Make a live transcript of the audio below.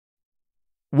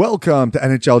Welcome to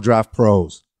NHL Draft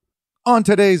Pros. On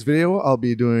today's video, I'll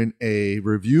be doing a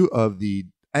review of the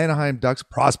Anaheim Ducks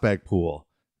prospect pool.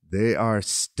 They are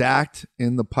stacked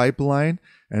in the pipeline,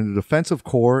 and the defensive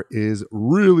core is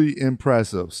really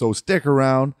impressive. So stick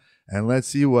around, and let's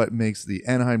see what makes the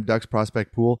Anaheim Ducks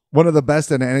prospect pool one of the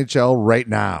best in the NHL right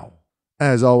now.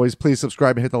 As always, please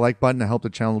subscribe and hit the like button to help the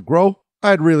channel grow.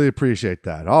 I'd really appreciate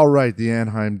that. All right, the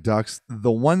Anaheim Ducks.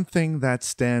 The one thing that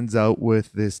stands out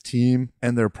with this team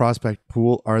and their prospect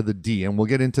pool are the D, and we'll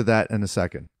get into that in a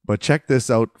second. But check this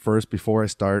out first before I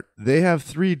start. They have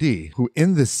 3D who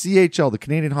in the CHL, the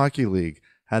Canadian Hockey League,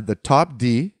 had the top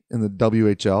D in the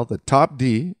WHL, the top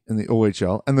D in the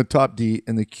OHL, and the top D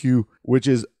in the Q, which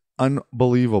is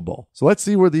unbelievable. So let's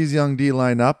see where these young D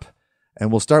line up. And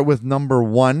we'll start with number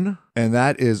 1, and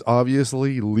that is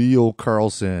obviously Leo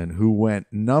Carlsson, who went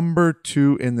number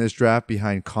 2 in this draft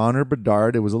behind Connor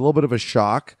Bedard. It was a little bit of a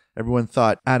shock. Everyone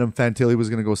thought Adam Fantilli was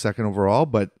going to go second overall,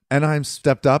 but Anaheim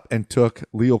stepped up and took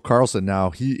Leo Carlsson. Now,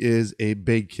 he is a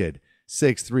big kid,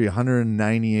 6'3",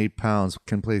 198 pounds,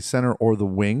 can play center or the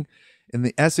wing. In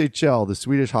the SHL, the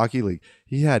Swedish Hockey League,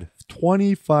 he had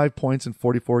 25 points in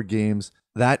 44 games.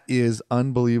 That is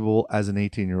unbelievable as an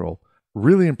 18-year-old.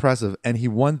 Really impressive, and he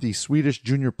won the Swedish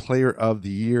Junior Player of the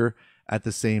Year at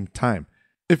the same time.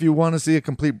 If you want to see a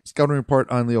complete scouting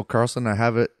report on Leo Carlsson, I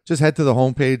have it. Just head to the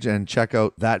homepage and check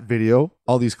out that video.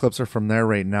 All these clips are from there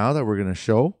right now that we're going to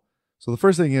show. So the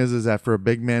first thing is that for a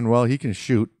big man, well, he can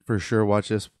shoot for sure. Watch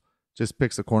this. Just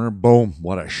picks the corner. Boom.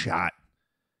 What a shot.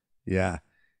 Yeah.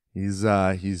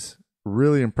 He's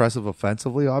really impressive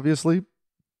offensively, obviously.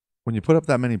 When you put up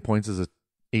that many points as an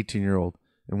 18-year-old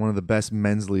in one of the best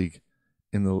men's league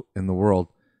in the world,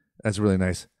 that's really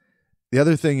nice. The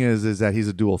other thing is that he's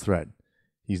a dual threat.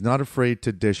 He's not afraid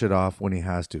to dish it off when he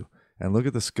has to. And look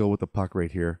at the skill with the puck right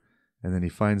here. And then he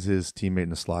finds his teammate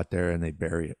in the slot there and they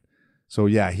bury it. So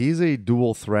yeah, he's a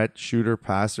dual threat shooter,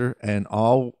 passer, and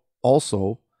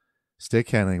also stick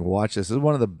handling. Watch this. This is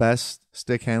one of the best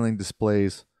stick handling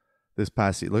displays this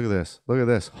past season. Look at this. Look at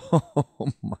this.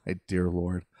 Oh my dear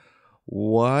Lord.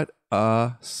 What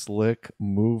a slick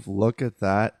move. Look at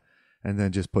that. And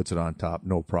then just puts it on top.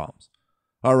 No problems.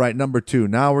 All right, number 2.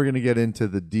 Now we're going to get into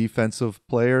the defensive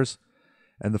players.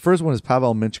 And the first one is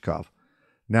Pavel Mintyukov.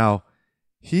 Now,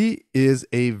 he is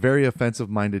a very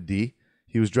offensive-minded D.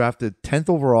 He was drafted 10th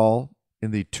overall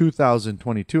in the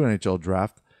 2022 NHL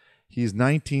draft. He's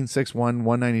 19, 6'1",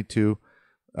 192,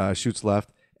 shoots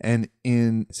left. And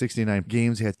in 69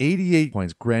 games, he had 88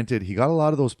 points. Granted, he got a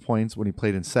lot of those points when he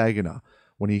played in Saginaw.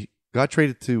 When he got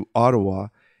traded to Ottawa,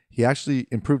 he actually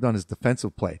improved on his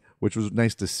defensive play, which was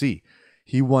nice to see.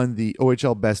 He won the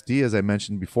OHL Best D, as I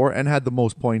mentioned before, and had the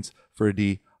most points for a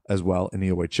D as well in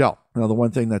the OHL. Now, the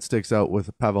one thing that sticks out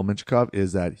with Pavel Mintyukov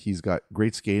is that he's got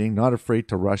great skating, not afraid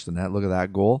to rush the net. Look at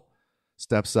that goal.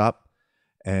 Steps up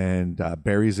and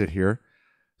buries it here.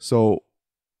 So,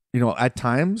 at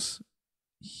times,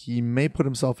 he may put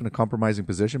himself in a compromising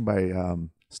position by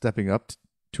stepping up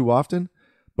too often.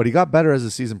 But he got better as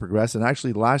the season progressed. And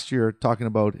actually last year, talking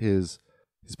about his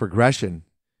progression,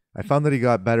 I found that he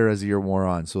got better as the year wore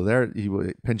on. So there he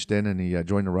pinched in and he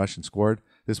joined the rush and scored.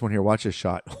 This one here, watch his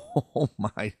shot. Oh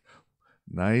my,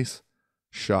 nice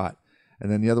shot.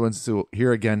 And then the other one's, so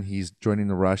here again, he's joining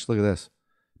the rush. Look at this.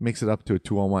 Makes it up to a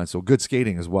 2-on-1. So good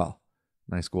skating as well.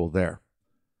 Nice goal there.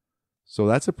 So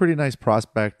that's a pretty nice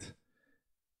prospect,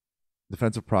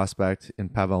 defensive prospect in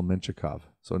Pavel Mintyukov.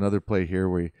 So another play here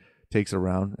where he takes it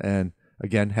around and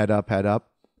again head up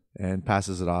and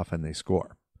passes it off and they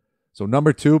score. So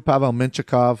number 2, Pavel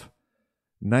Mintyukov,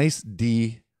 nice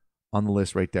D on the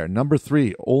list right there. Number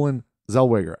 3, Olen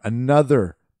Zellweger,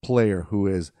 another player who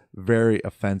is very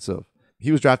offensive.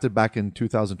 He was drafted back in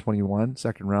 2021,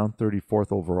 second round,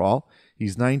 34th overall.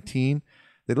 He's 19.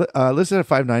 They listed at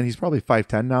 5'9". He's probably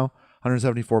 5'10 now,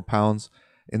 174 pounds.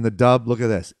 In the dub, look at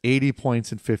this, 80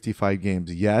 points in 55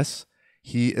 games. Yes,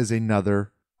 he is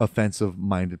another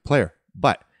offensive-minded player.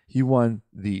 But he won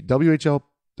the WHL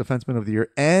Defenseman of the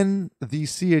Year and the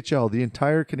CHL, the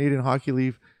entire Canadian Hockey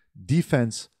League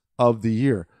Defense of the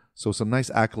Year. So some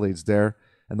nice accolades there.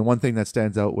 And the one thing that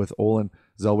stands out with Olen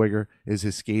Zellweger is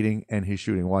his skating and his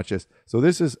shooting. Watch this. So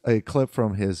this is a clip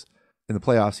from in the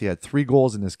playoffs. He had 3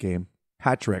 goals in this game.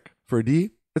 Hat trick. For a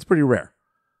D, it's pretty rare.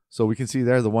 So we can see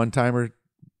there the one-timer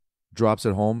drops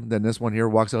it home. Then this one here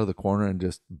walks out of the corner and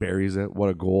just buries it. What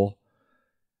a goal.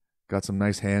 Got some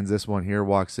nice hands. This one here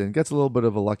walks in. Gets a little bit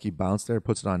of a lucky bounce there.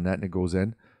 Puts it on net and it goes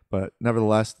in. But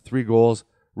nevertheless, 3 goals.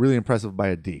 Really impressive by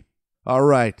a D. All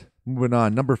right. Moving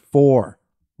on. Number 4.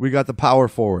 We got the power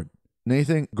forward.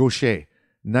 Nathan Gaucher.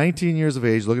 19 years of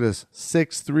age. Look at this,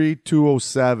 6'3",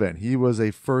 207. He was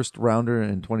a first rounder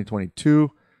in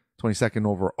 2022, 22nd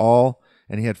overall,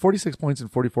 and he had 46 points in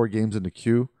 44 games in the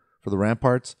queue for the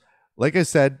Ramparts. Like I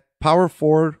said, power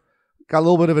forward, got a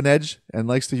little bit of an edge and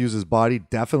likes to use his body,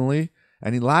 definitely.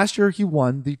 And last year, he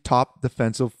won the top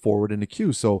defensive forward in the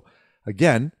queue. So,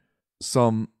 again,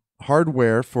 some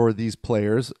hardware for these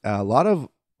players. A lot of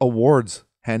awards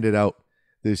handed out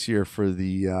this year for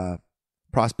the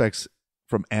prospects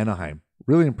from Anaheim.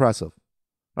 Really impressive.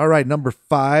 All right, number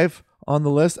 5 on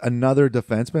the list, another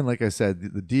defenseman. Like I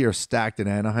said, the D are stacked in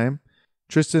Anaheim.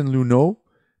 Tristan Luneau,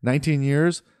 19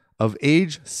 years of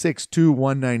age, 6'2",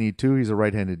 192. He's a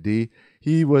right-handed D.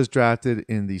 He was drafted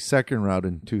in the second round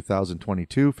in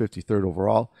 2022, 53rd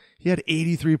overall. He had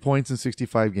 83 points in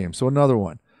 65 games. So another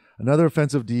one. Another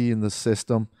offensive D in the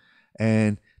system.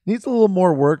 And needs a little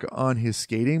more work on his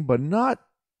skating, but not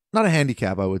a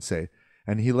handicap, I would say.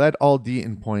 And he led all D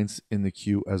in points in the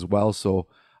queue as well. So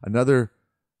another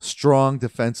strong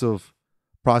defensive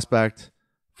prospect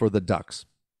for the Ducks.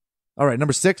 All right,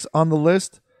 number 6 on the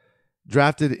list,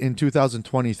 drafted in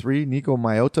 2023, Nico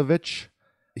Myatovic.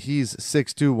 He's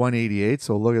 6'2", 188.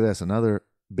 So look at this, another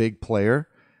big player.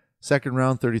 Second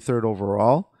round, 33rd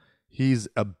overall. He's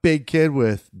a big kid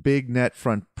with big net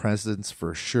front presence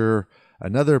for sure.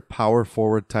 Another power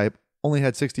forward type. Only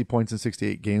had 60 points in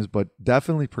 68 games, but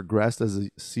definitely progressed as the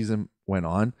season went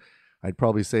on. I'd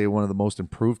probably say one of the most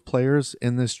improved players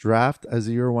in this draft as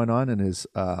the year went on, and his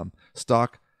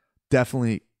stock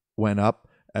definitely went up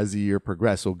as the year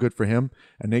progressed. So good for him.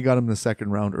 And they got him in the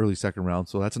second round, early second round.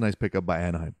 So that's a nice pickup by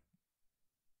Anaheim.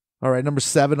 All right, number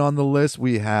 7 on the list,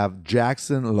 we have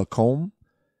Jackson Lacombe.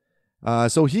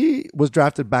 So he was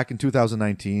drafted back in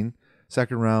 2019,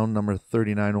 second round, number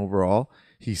 39 overall.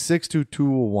 He's 6'2",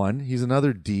 201. He's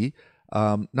another D.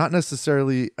 Not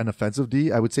necessarily an offensive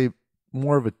D. I would say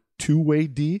more of a two-way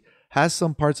D. Has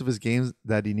some parts of his games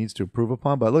that he needs to improve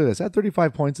upon. But look at this. At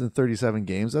 35 points in 37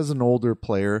 games as an older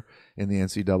player in the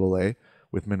NCAA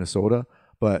with Minnesota.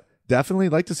 But definitely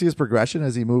like to see his progression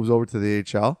as he moves over to the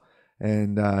AHL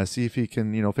and see if he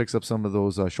can, fix up some of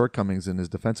those shortcomings in his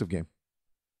defensive game.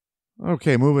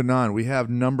 Okay, moving on. We have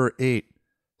number 8,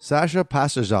 Sasha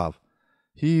Pastujov.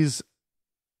 He's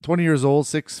 20 years old,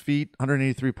 6 feet,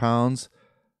 183 pounds.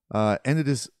 Ended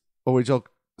his OHL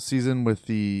season with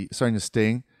the Starting to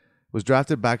Sting. Was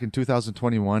drafted back in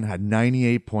 2021. Had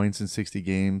 98 points in 60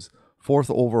 games. 4th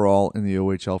overall in the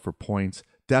OHL for points.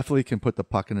 Definitely can put the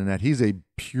puck in the net. He's a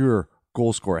pure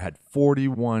goal scorer. Had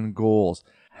 41 goals.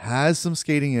 Has some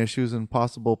skating issues and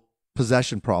possible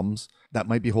possession problems that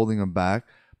might be holding him back.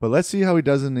 But let's see how he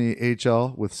does in the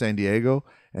AHL with San Diego.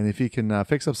 And if he can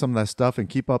fix up some of that stuff and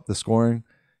keep up the scoring,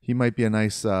 he might be a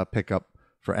nice pickup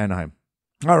for Anaheim.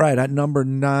 All right, at number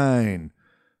 9,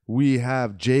 we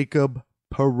have Jacob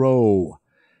Perreault.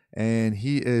 And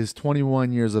he is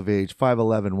 21 years of age,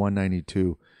 5'11",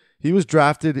 192. He was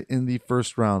drafted in the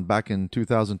first round back in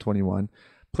 2021.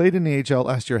 Played in the AHL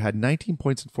last year, had 19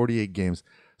 points in 48 games.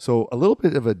 So a little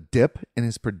bit of a dip in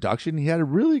his production. He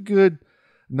had really good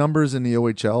numbers in the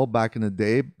OHL back in the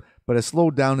day, but it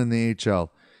slowed down in the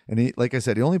AHL. And he, like I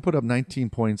said, he only put up 19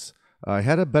 points. He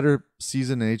had a better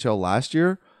season in AHL last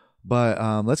year,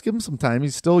 but let's give him some time.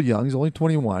 He's still young. He's only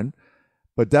 21,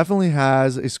 but definitely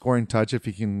has a scoring touch. If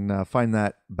he can find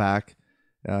that back,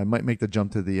 might make the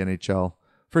jump to the NHL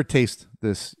for a taste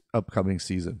this upcoming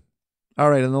season. All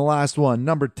right, and the last one,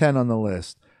 number 10 on the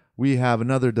list, we have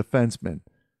another defenseman,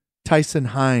 Tyson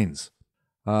Hinds.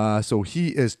 So he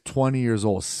is 20 years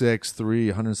old, 6'3",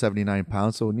 179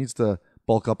 pounds, so needs to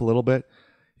bulk up a little bit.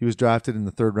 He was drafted in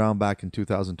the third round back in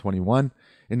 2021.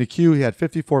 In the queue, he had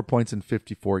 54 points in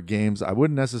 54 games. I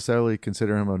wouldn't necessarily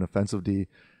consider him an offensive D.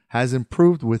 Has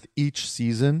improved with each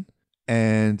season,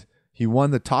 and he won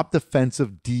the top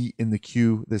defensive D in the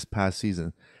queue this past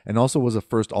season, and also was a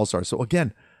first All-Star. So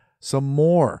again, some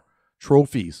more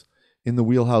trophies in the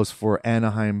wheelhouse for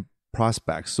Anaheim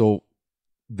prospects. So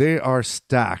they are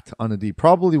stacked on the D.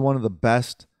 Probably one of the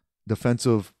best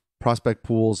defensive prospect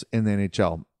pools in the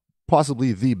NHL.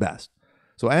 Possibly the best.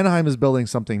 So Anaheim is building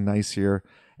something nice here.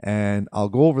 And I'll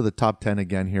go over the top 10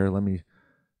 again here. Let me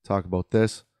talk about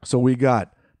this. So we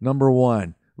got number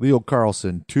 1, Leo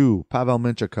Carlsson. 2, Pavel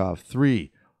Mintyukov.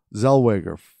 3,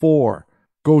 Zellweger. 4,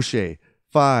 Gaucher.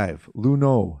 5,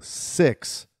 Luneau.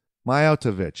 6,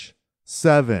 Myatovic.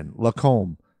 7,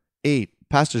 Lacombe. 8,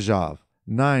 Pastujov.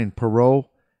 9, Perreault.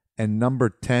 And number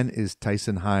 10 is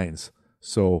Tyson Hinds.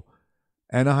 So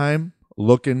Anaheim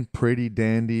looking pretty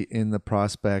dandy in the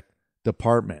prospect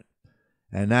department.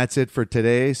 And that's it for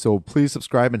today. So please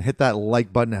subscribe and hit that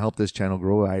like button to help this channel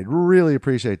grow. I'd really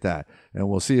appreciate that. And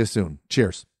we'll see you soon.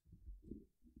 Cheers.